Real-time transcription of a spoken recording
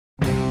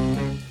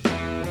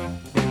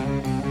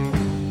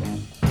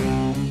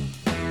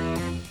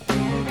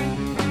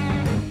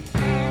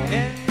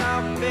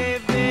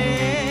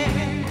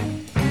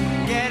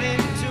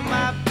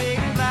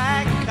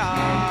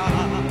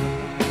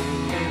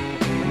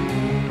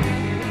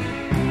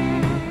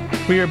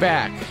We are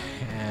back.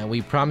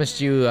 We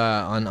promised you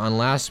on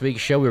last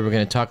week's show we were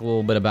going to talk a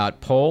little bit about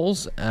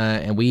polls,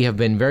 and we have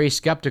been very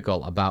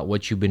skeptical about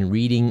what you've been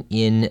reading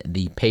in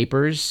the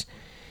papers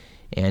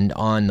and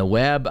on the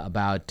web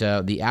about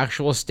the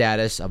actual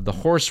status of the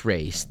horse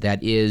race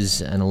that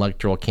is an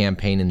electoral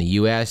campaign in the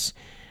U.S.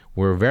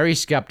 We're very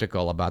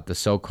skeptical about the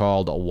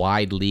so-called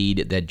wide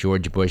lead that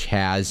George Bush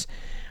has,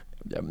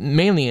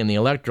 mainly in the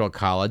Electoral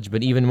College,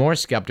 but even more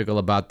skeptical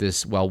about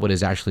this, well, what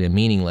is actually a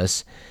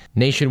meaningless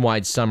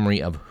nationwide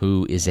summary of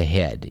who is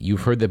ahead.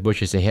 You've heard that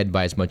Bush is ahead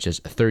by as much as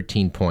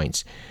 13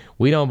 points.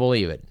 We don't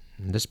believe it.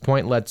 At this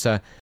point, let's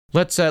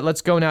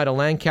go now to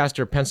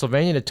Lancaster,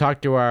 Pennsylvania, to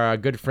talk to our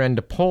good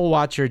friend, poll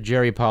watcher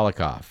Jerry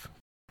Polikoff.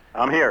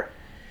 I'm here.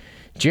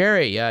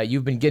 Jerry,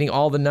 you've been getting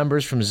all the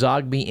numbers from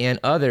Zogby and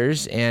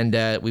others, and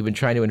we've been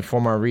trying to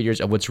inform our readers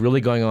of what's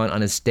really going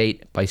on a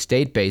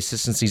state-by-state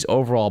basis, since these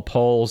overall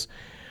polls,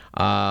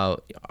 are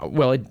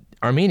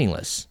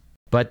meaningless.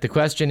 But the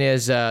question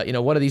is,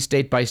 what are these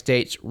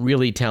state-by-states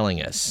really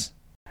telling us?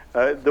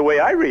 The way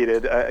I read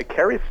it,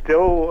 Kerry's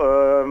still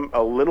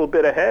a little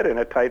bit ahead in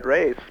a tight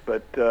race,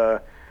 but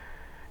a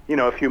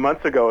few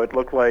months ago it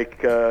looked like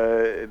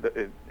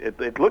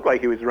it looked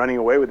like he was running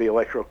away with the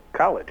Electoral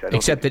College.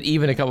 Except that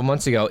even a couple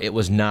months ago, it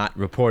was not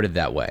reported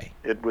that way.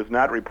 It was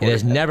not reported. It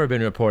has never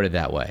been reported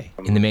that way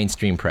in the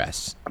mainstream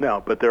press.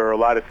 No, but there are a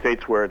lot of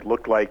states where it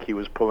looked like he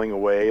was pulling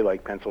away,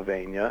 like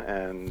Pennsylvania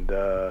and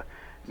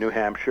New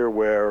Hampshire,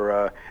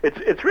 where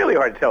it's really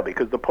hard to tell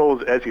because the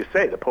polls, as you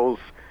say, the polls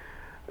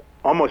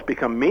almost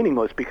become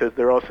meaningless because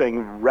they're all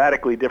saying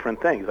radically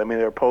different things. I mean,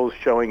 there are polls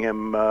showing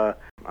him,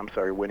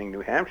 winning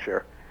New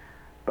Hampshire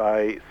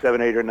by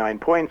 7, 8, or 9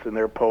 points, and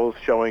there are polls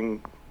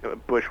showing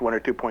Bush 1 or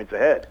 2 points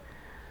ahead.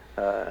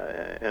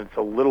 And it's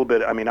a little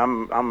bit. I mean,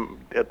 I'm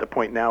at the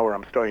point now where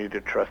I'm starting to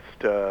trust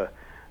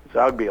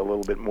Zogby a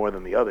little bit more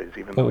than the others.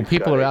 Even though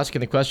people are asking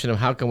the question of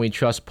how can we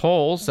trust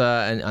polls,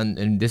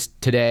 and this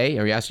today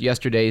or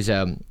yesterday's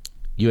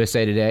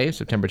USA Today,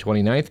 September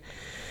 29th.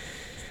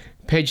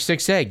 Page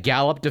 6A,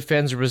 Gallup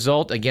defends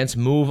result against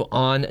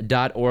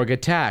MoveOn.org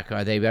attack.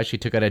 They actually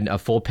took out a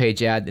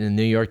full-page ad in the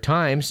New York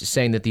Times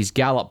saying that these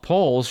Gallup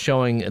polls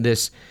showing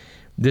this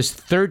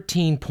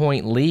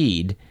 13-point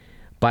lead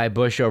by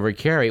Bush over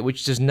Kerry,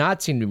 which does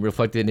not seem to be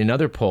reflected in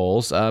other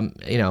polls,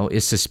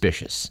 is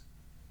suspicious.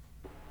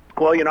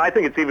 Well, I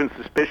think it's even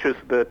suspicious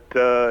that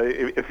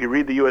if you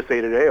read the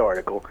USA Today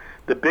article,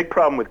 the big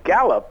problem with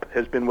Gallup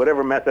has been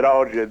whatever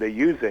methodology they're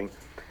using,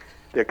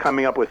 they're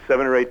coming up with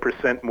 7 or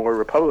 8% more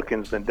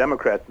Republicans than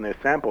Democrats in their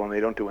sample, and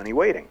they don't do any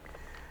weighting.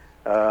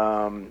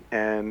 And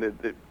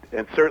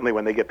certainly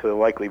when they get to the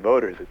likely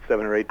voters, it's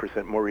 7 or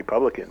 8% more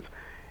Republicans.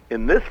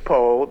 In this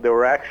poll, there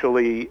were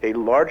actually a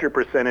larger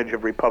percentage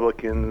of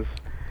Republicans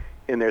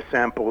in their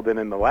sample than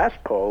in the last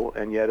poll,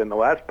 and yet in the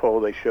last poll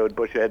they showed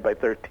Bush ahead by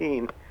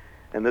 13,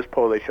 and this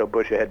poll they show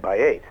Bush ahead by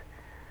 8.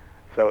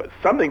 So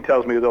something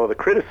tells me with all the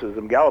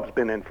criticism, Gallup's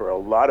been in for a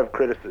lot of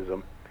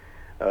criticism.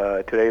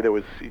 Today there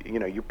was,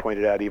 you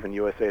pointed out even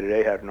USA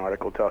Today had an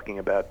article talking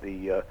about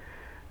the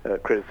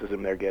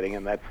criticism they're getting,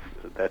 and that's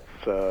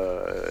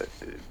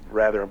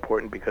rather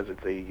important because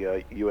it's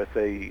a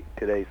USA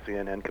Today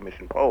CNN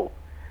Commission poll.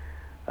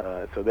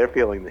 So they're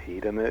feeling the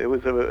heat, and it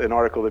was an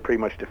article that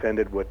pretty much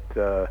defended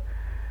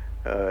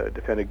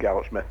defended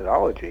Gallup's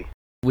methodology.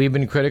 We've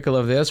been critical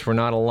of this. We're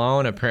not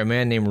alone. A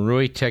man named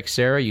Rui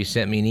Teixeira, you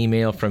sent me an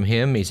email from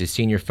him. He's a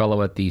senior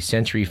fellow at the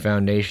Century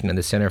Foundation and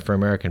the Center for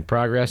American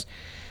Progress.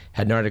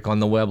 Had an article on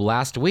the web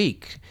last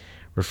week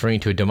referring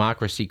to a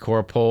Democracy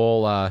Corps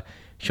poll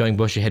showing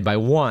Bush ahead by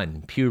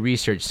 1. Pew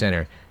Research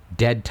Center,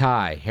 dead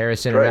tie,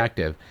 Harris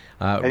Interactive.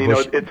 Right. And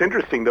it's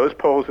interesting. Those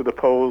polls are the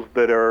polls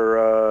that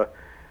are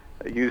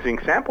using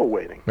sample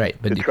weighting, right,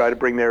 to try to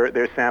bring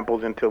their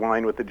samples into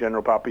line with the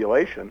general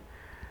population.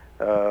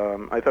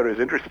 I thought it was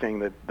interesting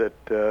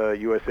that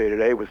USA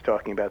Today was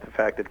talking about the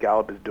fact that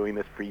Gallup is doing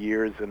this for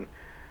years and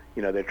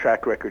their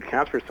track record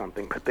counts for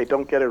something, but they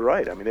don't get it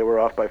right. I mean, they were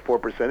off by 4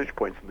 percentage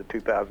points in the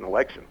 2000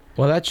 election.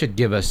 Well, that should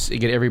get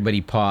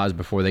everybody pause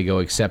before they go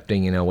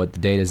accepting, what the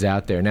data's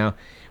out there. Now,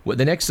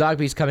 the next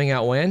Zogby's coming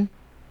out when?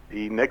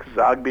 The next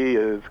Zogby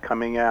is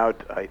coming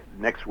out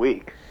next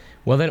week.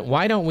 Well, then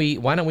why don't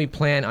we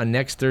plan on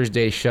next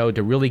Thursday's show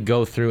to really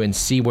go through and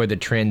see where the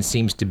trend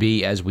seems to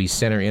be as we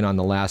center in on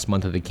the last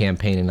month of the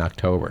campaign in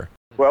October?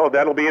 Well,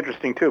 that'll be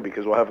interesting, too,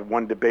 because we'll have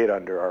one debate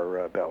under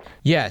our belt.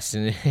 Yes,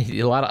 and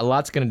a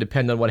lot's going to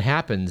depend on what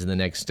happens in the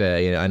next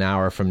an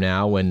hour from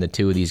now when the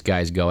two of these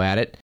guys go at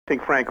it. I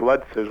think Frank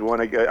Lutz is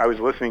one. I was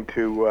listening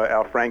to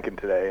Al Franken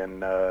today,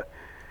 and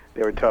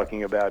they were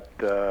talking about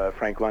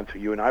Frank Luntz, who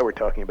you and I were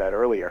talking about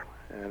earlier.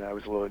 And I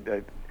was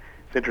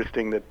it's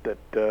interesting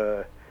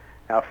that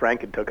Al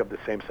Franken took up the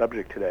same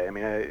subject today. I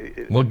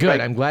mean, well,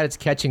 good. I'm glad it's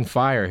catching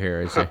fire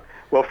here.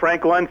 Well,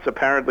 Frank Luntz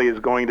apparently is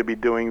going to be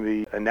doing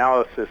the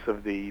analysis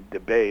of the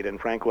debate,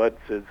 and Frank Luntz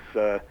is,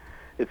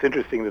 it's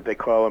interesting that they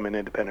call him an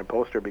independent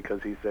pollster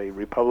because he's a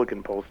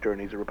Republican pollster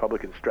and he's a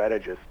Republican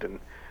strategist, and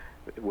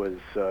was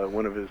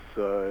one of his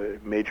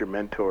major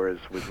mentors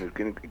was Newt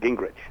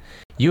Gingrich.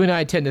 You and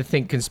I tend to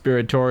think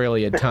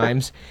conspiratorially at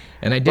times,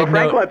 and I did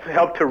Frank Luntz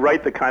helped to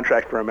write the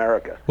Contract for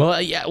America. Well,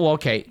 yeah, well,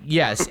 okay,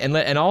 yes,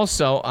 and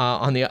also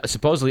on the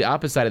supposedly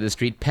opposite side of the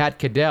street, Pat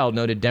Caddell,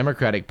 noted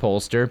Democratic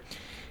pollster,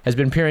 has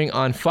been appearing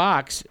on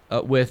Fox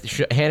with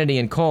Hannity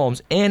and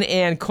Colmes and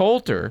Ann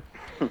Coulter,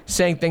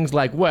 saying things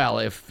like, "Well,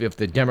 if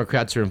the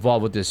Democrats are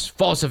involved with this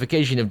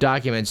falsification of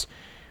documents,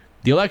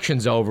 the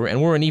election's over,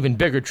 and we're in even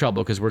bigger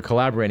trouble because we're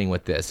collaborating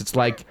with this." It's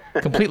like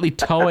completely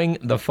towing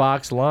the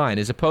Fox line,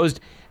 as opposed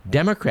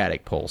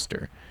Democratic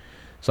pollster.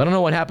 So I don't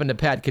know what happened to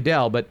Pat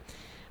Caddell, but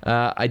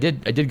I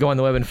did go on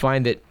the web and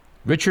find that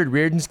Richard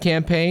Riordan's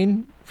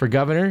campaign for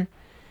governor,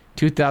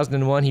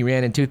 2001, he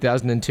ran in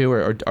 2002,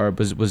 or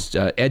was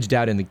edged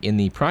out in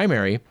the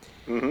primary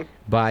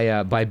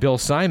by Bill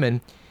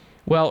Simon.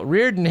 Well,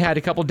 Riordan had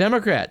a couple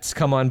Democrats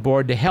come on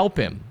board to help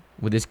him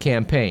with his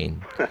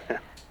campaign.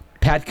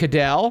 Pat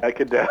Caddell,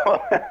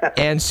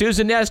 and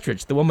Susan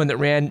Estrich, the woman that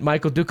ran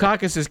Michael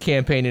Dukakis'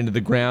 campaign into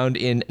the ground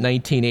in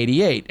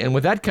 1988. And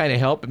with that kind of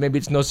help, maybe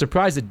it's no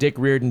surprise that Dick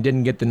Riordan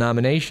didn't get the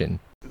nomination.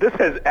 This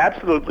has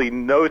absolutely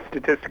no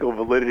statistical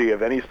validity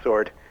of any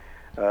sort,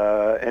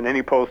 and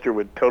any pollster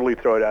would totally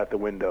throw it out the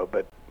window.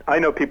 But I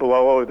know people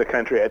all over the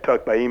country. I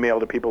talk by email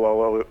to people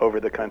all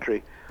over the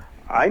country.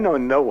 I know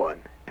no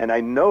one, and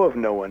I know of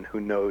no one who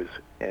knows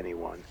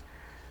anyone,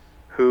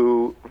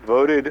 who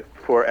voted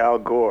for Al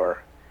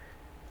Gore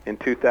in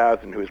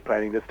 2000 who was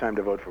planning this time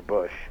to vote for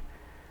Bush.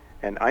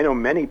 And I know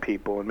many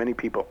people, and many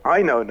people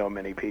I know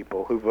many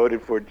people who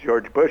voted for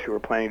George Bush who were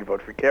planning to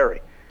vote for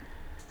Kerry.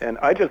 And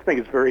I just think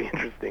it's very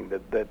interesting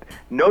that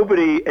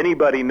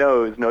anybody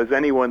knows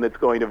anyone that's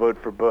going to vote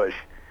for Bush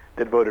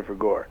that voted for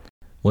Gore.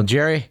 Well,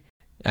 Jerry,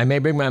 I may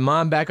bring my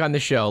mom back on the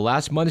show.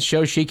 Last month's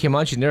show, she came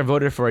on. She's never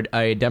voted for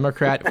a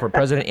Democrat for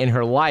president in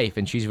her life,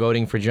 and she's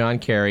voting for John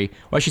Kerry.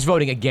 Well, she's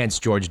voting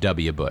against George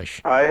W. Bush.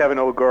 I have an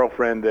old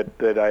girlfriend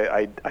that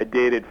I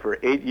dated for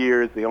 8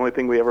 years. The only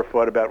thing we ever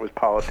fought about was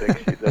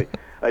politics. She's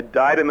a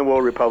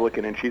dyed-in-the-wool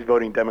Republican, and she's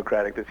voting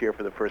Democratic this year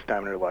for the first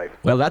time in her life.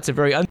 Well, that's a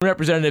very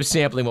unrepresentative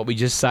sampling, what we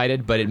just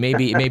cited, but it may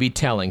be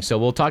telling. So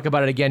we'll talk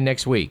about it again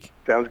next week.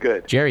 Sounds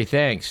good. Jerry,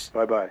 thanks.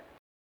 Bye-bye.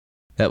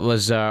 That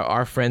was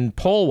our friend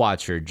poll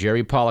watcher,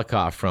 Jerry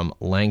Polikoff from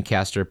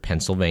Lancaster,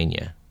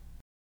 Pennsylvania.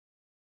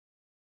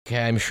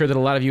 Okay, I'm sure that a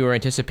lot of you are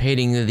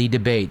anticipating the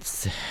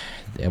debates.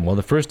 Well,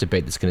 the first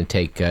debate that's going to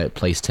take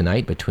place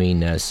tonight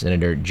between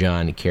Senator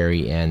John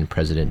Kerry and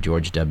President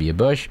George W.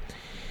 Bush.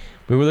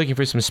 We were looking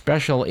for some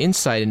special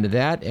insight into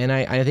that, and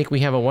I think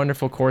we have a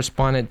wonderful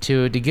correspondent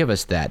to give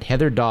us that.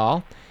 Heather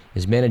Dahl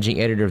is managing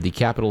editor of the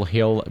Capitol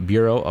Hill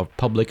Bureau of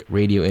Public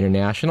Radio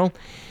International.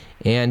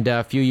 And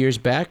a few years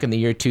back, in the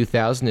year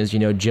 2000, as you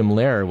know, Jim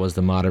Lehrer was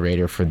the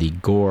moderator for the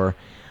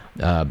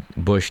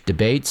Gore-Bush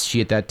debates.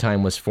 She, at that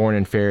time, was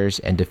Foreign Affairs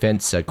and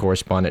Defense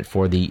correspondent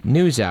for the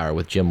NewsHour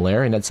with Jim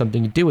Lehrer, and had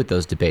something to do with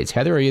those debates.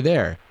 Heather, are you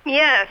there?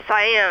 Yes,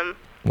 I am.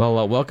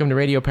 Well, welcome to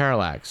Radio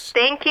Parallax.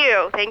 Thank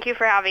you. Thank you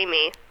for having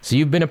me. So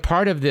you've been a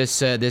part of this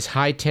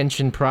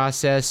high-tension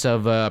process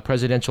of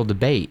presidential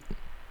debate.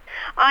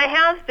 I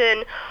have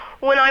been.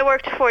 When I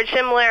worked for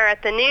Jim Lehrer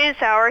at the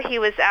NewsHour, he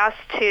was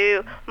asked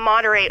to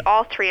moderate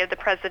all three of the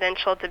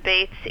presidential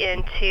debates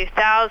in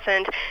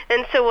 2000.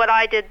 And so what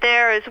I did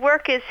there is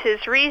work as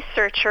his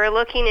researcher,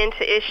 looking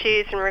into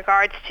issues in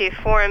regards to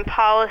foreign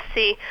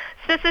policy.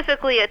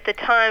 Specifically at the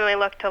time, I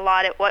looked a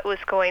lot at what was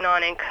going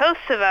on in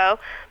Kosovo,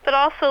 but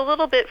also a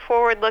little bit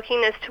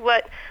forward-looking as to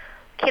what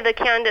the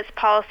candidates'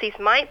 policies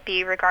might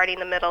be regarding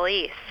the Middle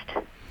East.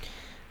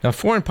 Now,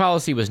 foreign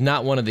policy was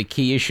not one of the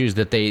key issues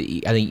that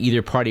I think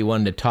either party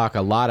wanted to talk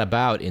a lot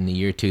about in the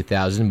year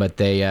 2000, but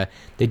they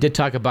did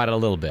talk about it a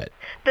little bit.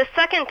 The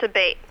second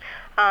debate,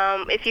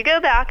 if you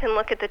go back and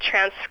look at the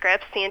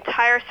transcripts, the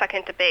entire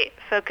second debate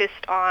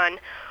focused on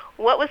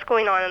what was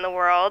going on in the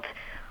world,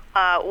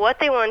 what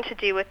they wanted to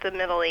do with the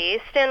Middle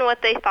East, and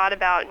what they thought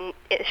about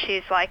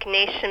issues like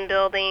nation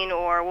building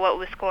or what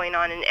was going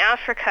on in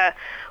Africa.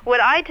 What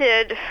I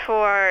did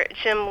for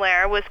Jim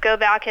Lehrer was go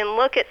back and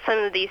look at some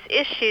of these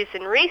issues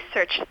and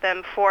research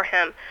them for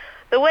him.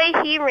 The way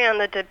he ran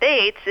the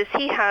debates is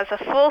he has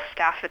a full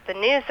staff at the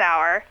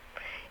NewsHour,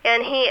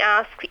 and he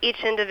asks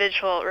each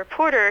individual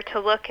reporter to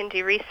look and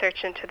do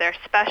research into their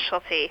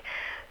specialty.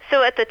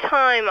 So at the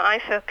time, I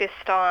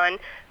focused on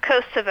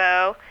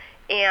Kosovo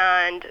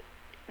and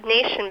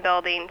nation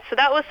building. So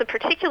that was the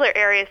particular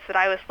areas that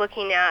I was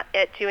looking at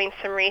doing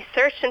some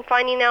research and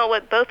finding out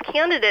what both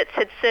candidates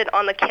had said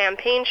on the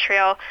campaign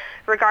trail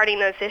regarding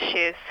those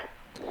issues.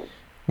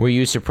 Were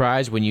you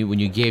surprised when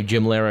you gave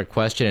Jim Lehrer a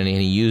question and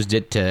he used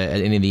it to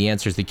any of the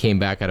answers that came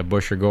back out of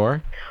Bush or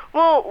Gore?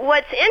 Well,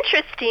 what's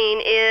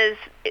interesting is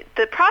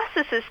the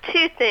process is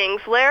two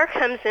things. Lehrer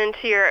comes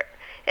into your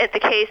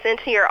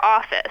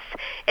office,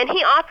 and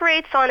he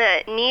operates on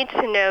a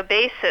need-to-know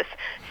basis.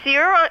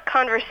 zero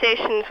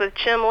conversations with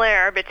Jim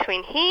Lehrer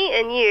between he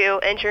and you,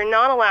 and you're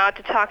not allowed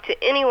to talk to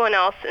anyone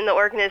else in the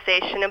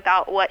organization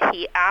about what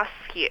he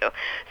asks you.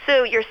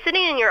 So you're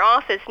sitting in your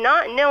office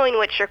not knowing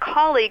what your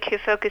colleague who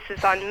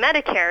focuses on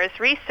Medicare is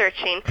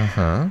researching.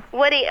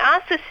 What he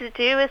asks us to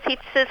do is he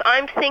says,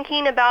 I'm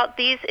thinking about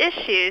these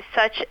issues,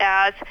 such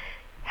as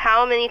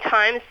how many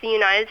times the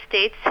United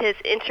States has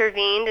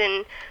intervened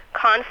in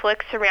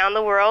conflicts around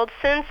the world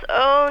since,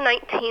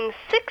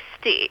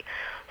 1960.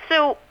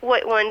 So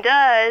what one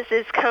does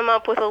is come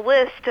up with a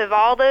list of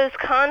all those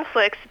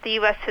conflicts that the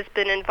U.S. has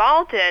been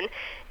involved in,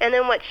 and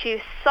then what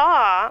you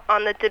saw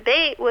on the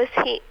debate was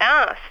he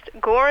asked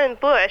Gore and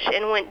Bush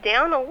and went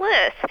down a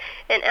list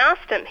and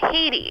asked them,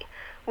 Haiti,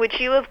 would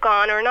you have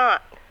gone or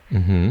not?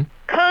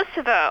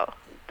 Kosovo,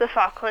 the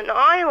Falkland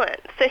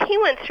Islands. So he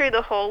went through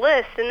the whole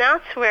list, and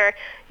that's where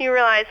you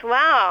realize,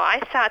 wow,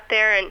 I sat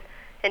there and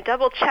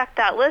double-checked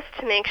that list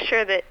to make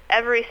sure that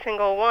every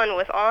single one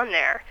was on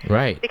there.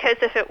 Right. Because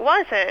if it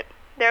wasn't,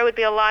 there would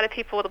be a lot of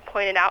people to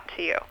point it out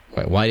to you.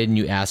 Right. Why didn't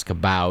you ask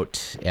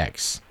about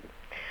X?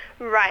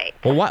 Right.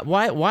 Well,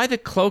 why the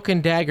cloak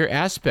and dagger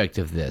aspect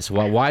of this?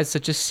 Why is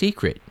such a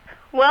secret?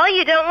 Well,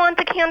 you don't want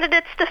the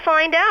candidates to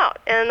find out.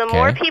 And the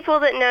more people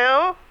that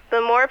know,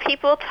 the more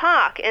people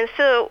talk. And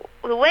so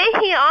the way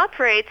he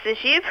operates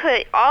is you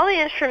put all the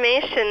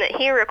information that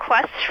he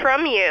requests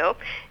from you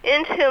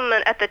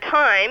at the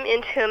time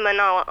into a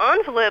manila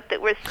envelope that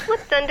was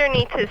slipped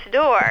underneath his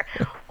door.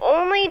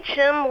 Only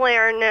Jim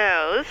Lehrer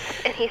knows,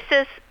 and he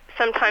says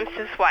sometimes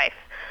his wife,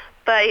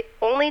 but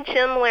only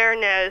Jim Lehrer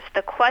knows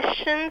the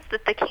questions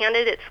that the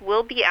candidates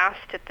will be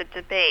asked at the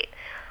debate.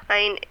 I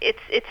mean, it's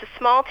a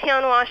small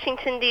town,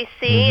 Washington,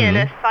 D.C., and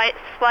a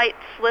slight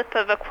slip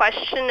of a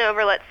question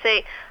over, let's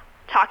say,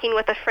 talking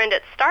with a friend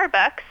at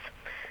Starbucks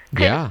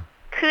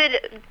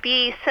could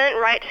be sent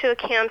right to a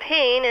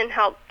campaign and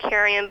help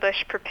Kerry and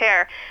Bush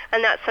prepare.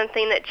 And that's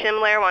something that Jim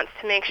Lehrer wants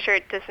to make sure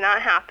it does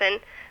not happen.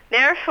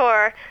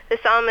 Therefore, this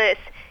almost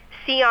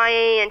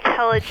CIA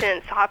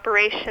intelligence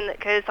operation that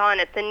goes on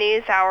at the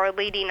news hour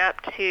leading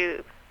up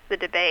to the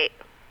debate.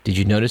 Did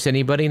you notice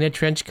anybody in a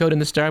trench coat in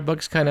the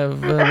Starbucks kind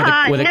of with a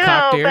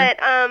cocked ear? No, but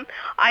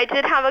I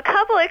did have a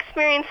couple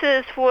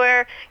experiences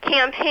where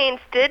campaigns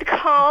did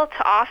call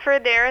to offer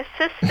their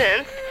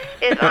assistance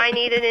if I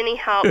needed any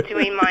help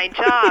doing my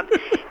job.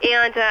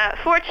 And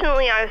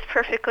fortunately, I was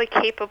perfectly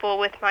capable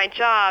with my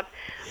job.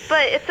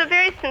 But it's a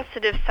very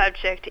sensitive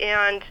subject,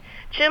 and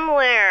Jim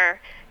Lehrer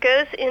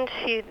goes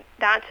into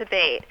that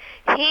debate.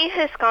 He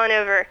has gone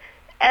over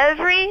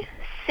every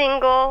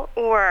single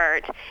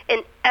word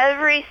in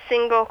every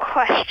single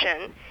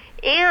question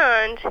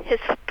and his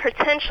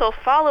potential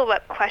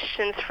follow-up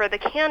questions for the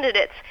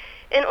candidates,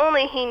 and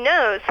only he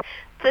knows.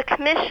 The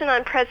Commission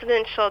on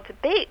Presidential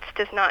Debates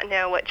does not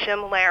know what Jim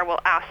Lehrer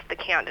will ask the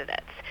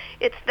candidates.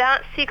 It's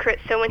that secret.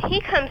 So when he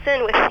comes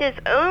in with his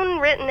own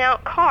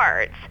written-out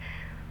cards,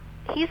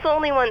 he's the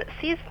only one that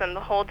sees them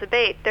the whole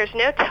debate. There's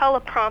no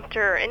teleprompter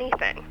or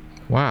anything.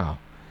 Wow.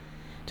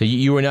 So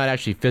you were not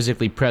actually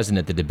physically present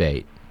at the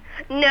debate?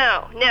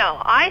 No.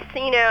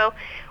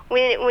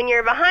 When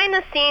you're behind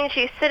the scenes,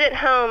 you sit at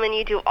home and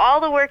you do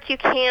all the work you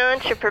can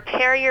to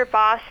prepare your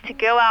boss to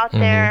go out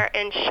there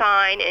and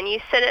shine. And you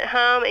sit at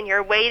home and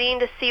you're waiting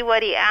to see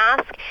what he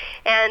asks.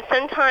 And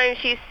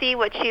sometimes you see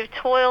what you've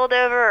toiled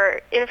over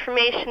or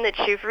information that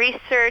you've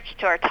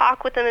researched or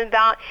talked with him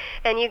about.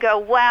 And you go,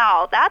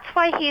 wow, that's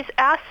why he's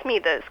asked me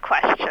those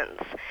questions.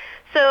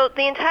 So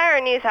the entire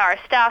NewsHour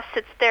staff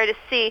sits there to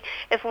see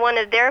if one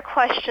of their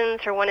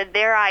questions or one of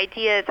their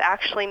ideas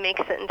actually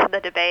makes it into the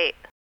debate.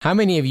 How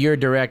many of your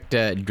direct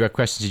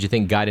questions did you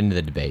think got into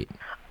the debate?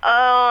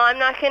 Oh, I'm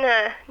not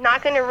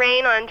gonna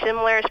rain on Jim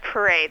Lehrer's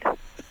parade.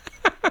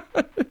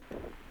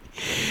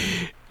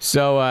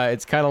 So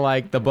it's kind of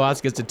like the boss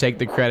gets to take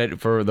the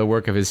credit for the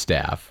work of his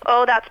staff.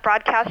 Oh, that's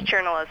broadcast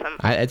journalism.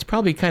 It's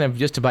probably kind of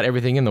just about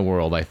everything in the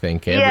world, I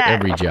think,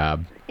 every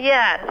job.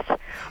 Yes.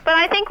 But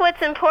I think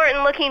what's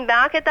important looking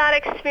back at that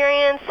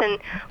experience and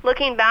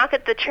looking back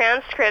at the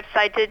transcripts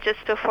I did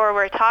just before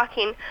we're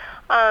talking,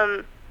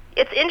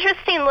 it's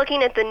interesting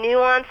looking at the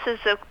nuances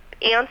of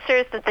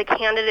answers that the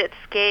candidates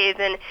gave.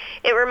 And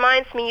it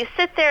reminds me, you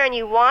sit there and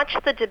you watch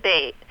the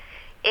debate,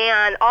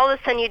 and all of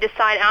a sudden you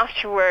decide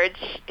afterwards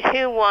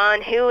who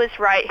won, who was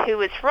right, who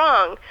was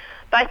wrong.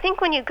 But I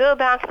think when you go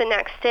back the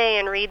next day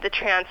and read the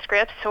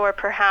transcripts, or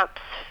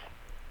perhaps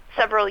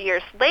several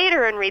years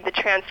later and read the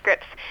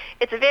transcripts,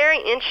 it's very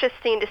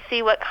interesting to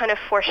see what kind of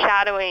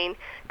foreshadowing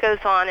goes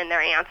on in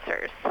their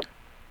answers.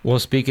 Well,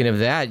 speaking of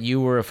that,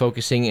 you were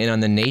focusing in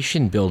on the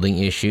nation-building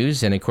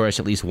issues, and of course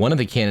at least one of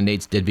the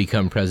candidates did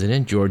become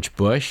president, George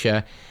Bush.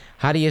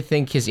 How do you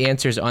think his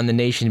answers on the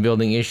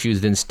nation-building issues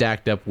then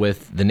stacked up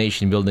with the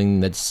nation-building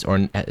that's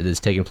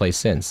taken place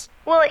since?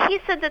 Well, he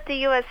said that the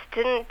U.S.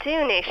 didn't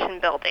do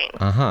nation-building.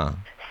 Uh-huh.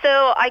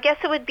 So I guess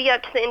it would be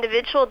up to the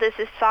individual to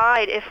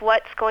decide if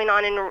what's going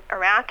on in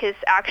Iraq is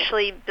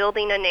actually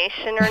building a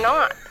nation or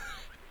not.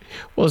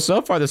 Well,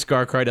 so far the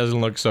scorecard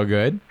doesn't look so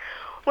good.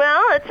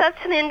 Well, it's up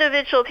to the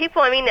individual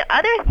people. I mean, the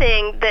other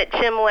thing that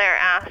Jim Lehrer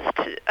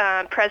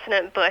asked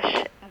President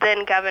Bush,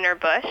 then Governor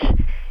Bush,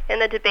 in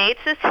the debates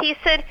is he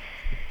said,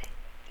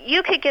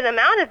 you could get him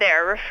out of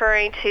there,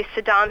 referring to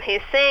Saddam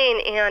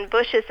Hussein, and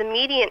Bush's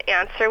immediate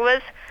answer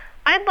was,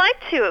 I'd like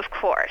to, of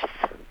course.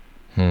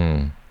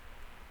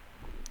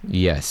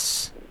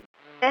 Yes.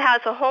 It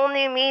has a whole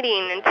new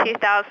meaning in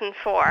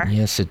 2004.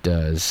 Yes, it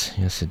does.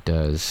 Yes, it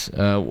does.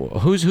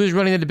 Who's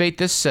running the debate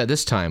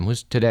this time?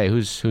 Who's today?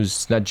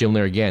 Who's not Jim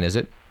Lehrer again? Is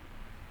it?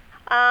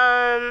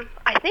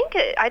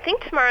 I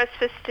think tomorrow's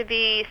supposed to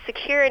be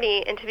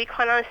security, and to be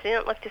quite honest, I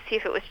didn't look to see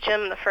if it was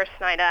Jim the first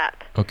night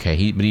up.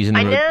 Okay, but he's in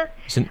the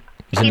he's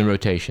in the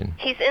rotation.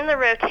 He's in the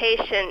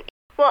rotation.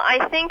 Well,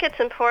 I think it's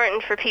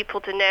important for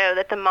people to know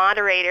that the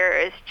moderator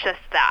is just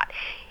that.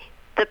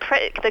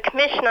 The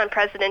Commission on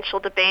Presidential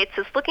Debates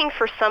is looking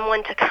for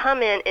someone to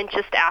come in and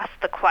just ask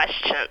the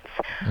questions.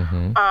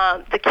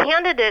 The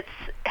candidates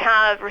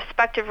have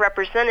respective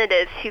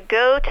representatives who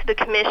go to the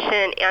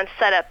commission and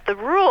set up the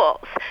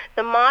rules.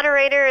 The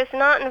moderator is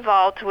not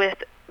involved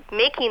with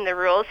making the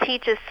rules. He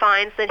just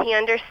finds that he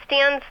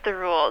understands the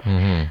rules.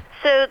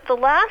 So the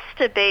last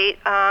debate,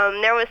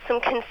 there was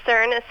some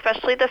concern,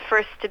 especially the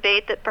first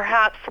debate, that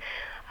perhaps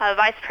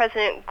Vice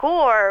President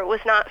Gore was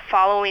not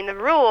following the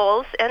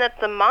rules and that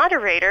the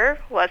moderator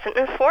wasn't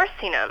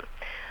enforcing them.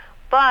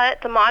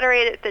 But the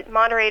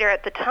moderator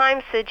at the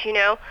time said,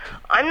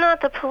 I'm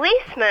not the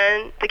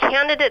policeman. The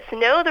candidates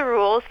know the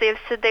rules. They've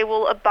said they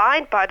will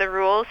abide by the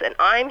rules, and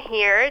I'm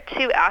here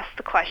to ask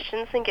the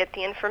questions and get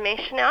the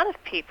information out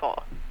of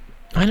people.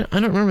 I don't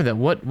remember that.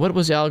 What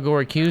was Al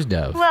Gore accused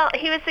of? Well,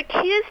 he was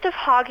accused of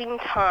hogging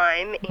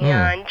time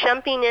and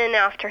jumping in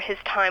after his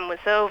time was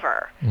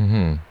over.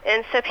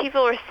 And so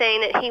people were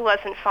saying that he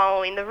wasn't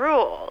following the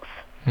rules.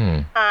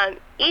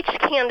 Each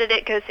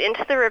candidate goes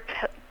into the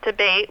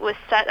debate with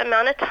set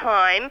amount of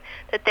time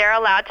that they're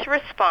allowed to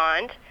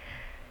respond,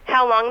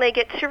 how long they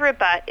get to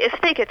rebut, if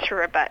they get to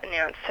rebut an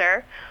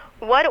answer,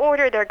 what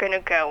order they're going to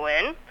go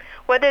in,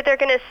 whether they're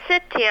going to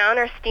sit down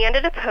or stand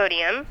at a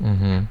podium,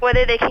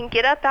 whether they can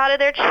get up out of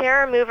their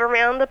chair or move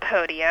around the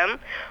podium,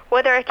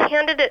 whether a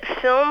candidate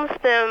films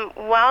them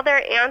while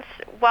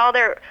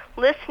they're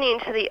listening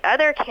to the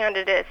other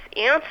candidate's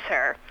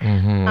answer.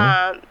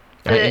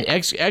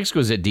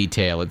 Exquisite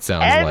detail, it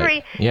sounds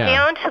like.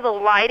 Down to the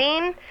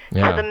lighting,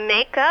 to the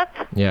makeup,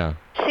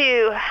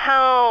 to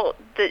how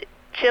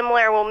Jim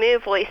Lehrer will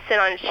move. Will he sit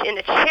in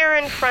a chair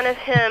in front of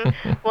him?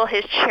 Will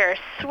his chair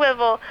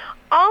swivel?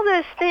 All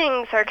those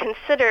things are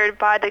considered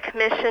by the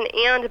commission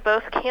and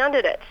both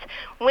candidates.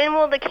 When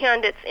will the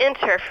candidates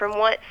enter? From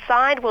what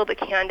side will the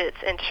candidates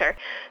enter?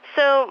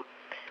 So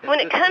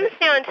when it comes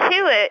down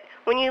to it,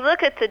 when you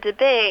look at the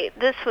debate,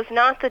 this was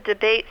not the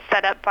debate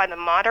set up by the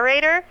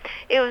moderator.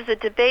 It was a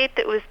debate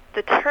that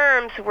the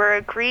terms were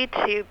agreed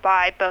to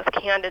by both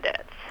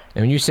candidates.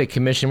 And when you say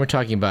commission, we're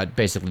talking about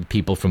basically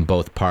people from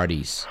both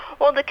parties.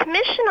 Well, the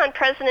Commission on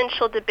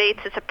Presidential Debates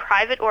is a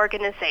private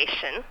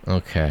organization.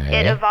 Okay.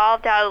 It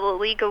evolved out of the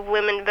League of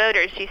Women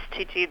Voters used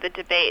to do the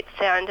debates,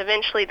 and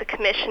eventually the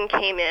commission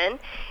came in,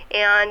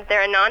 and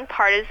they're a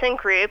nonpartisan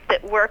group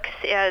that works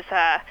as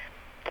a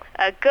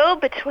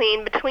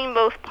go-between between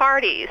both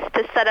parties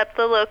to set up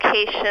the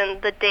location,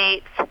 the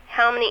dates,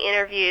 how many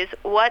interviews,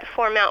 what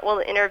format will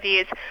the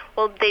interviews,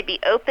 will they be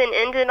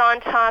open-ended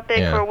on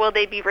topic, or will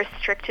they be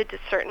restricted to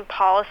certain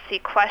policy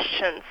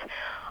questions?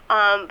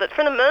 But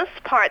for the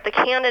most part,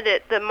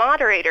 the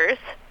moderators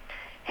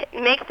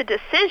make the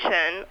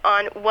decision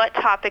on what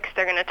topics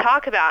they're going to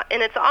talk about.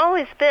 And it's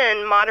always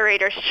been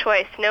moderator's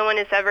choice. No one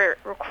has ever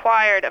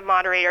required a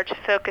moderator to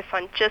focus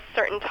on just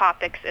certain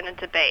topics in a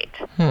debate.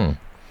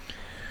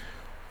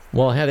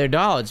 Well, Heather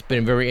Dahl, it's been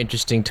a very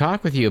interesting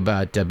talk with you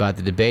about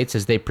the debates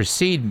as they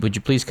proceed. Would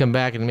you please come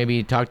back and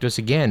maybe talk to us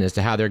again as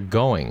to how they're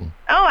going?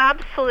 Oh,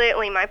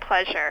 absolutely. My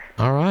pleasure.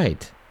 All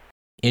right.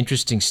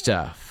 Interesting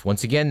stuff.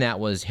 Once again, that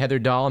was Heather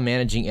Dahl,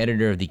 managing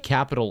editor of the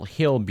Capitol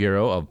Hill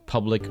Bureau of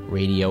Public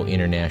Radio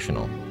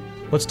International.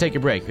 Let's take a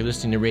break. You're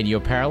listening to Radio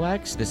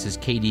Parallax. This is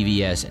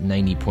KDVS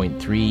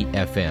 90.3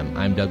 FM.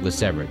 I'm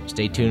Douglas Everett.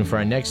 Stay tuned for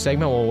our next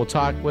segment where we'll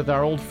talk with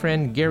our old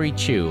friend Gary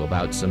Chu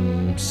about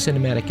some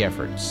cinematic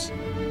efforts.